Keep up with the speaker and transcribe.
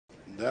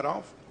that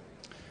off.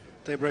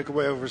 They break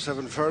away over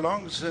 7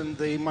 furlongs in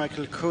the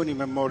Michael Cooney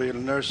Memorial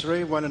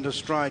Nursery. One in the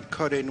stride,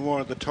 Côte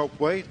Noir, the top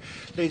weight.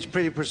 Leads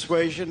Pretty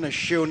Persuasion, a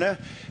Shuna.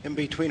 In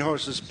between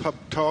horses, Pub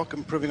Talk.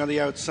 Improving on the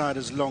outside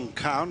is Long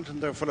Count. And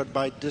they're followed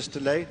by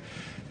Distillate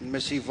and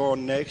Missy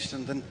Vaughan next.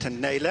 And then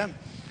Tenela.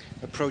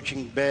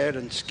 Approaching Baird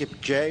and Skip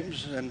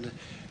James. And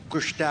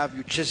Gustav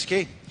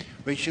Uchiski.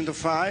 Reaching the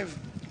 5.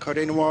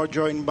 Côte Noir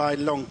joined by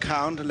Long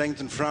Count. A length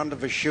in front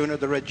of a Shuna.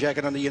 The red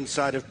jacket on the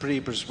inside of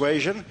Pretty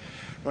Persuasion.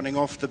 Running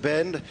off the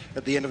bend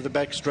at the end of the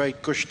back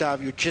straight, Gustav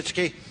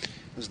Uchiski.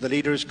 As the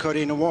leader is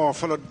Côte Noir,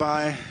 followed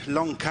by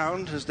Long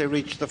Count as they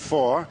reach the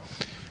 4.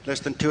 Less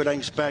than 2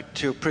 lengths back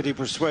to Pretty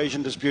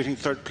Persuasion, disputing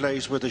third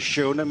place with a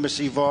Shuna.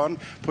 Missy Vaughan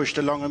pushed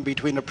along in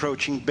between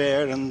approaching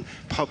Bear and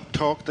Pub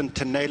Talk. Then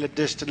Tenela,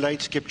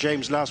 Distillate, Skip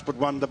James last but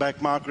one. The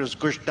back marker is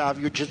Gustav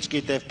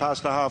Uchiski. They've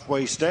passed the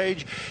halfway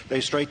stage.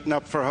 They straighten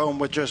up for home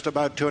with just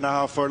about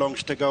 2.5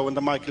 furlongs to go in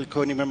the Michael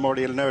Cooney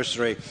Memorial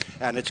Nursery.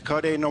 And it's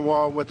Côte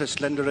Noir with a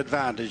slender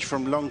advantage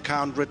from Long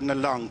Count ridden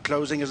along.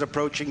 Closing is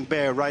approaching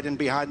Bear. Right in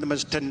behind them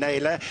is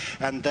Tenela.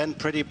 And then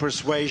Pretty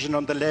Persuasion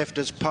on the left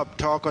is Pub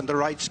Talk. On the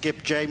right,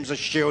 Skip James. A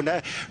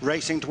Shuna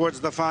racing towards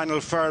the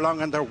final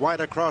furlong, and they're wide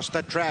across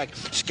the track.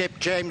 Skip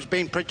James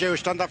being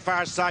produced on the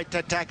far side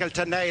to tackle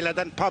Tenela,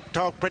 then Pub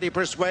Talk, Pretty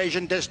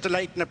Persuasion,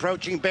 Distillate and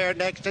approaching Bear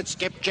next. It's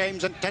Skip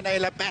James and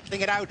Tenela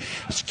battling it out.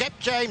 Skip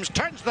James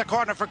turns the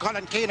corner for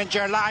Colin Keane and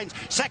Ger Lines.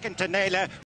 Second Tenela.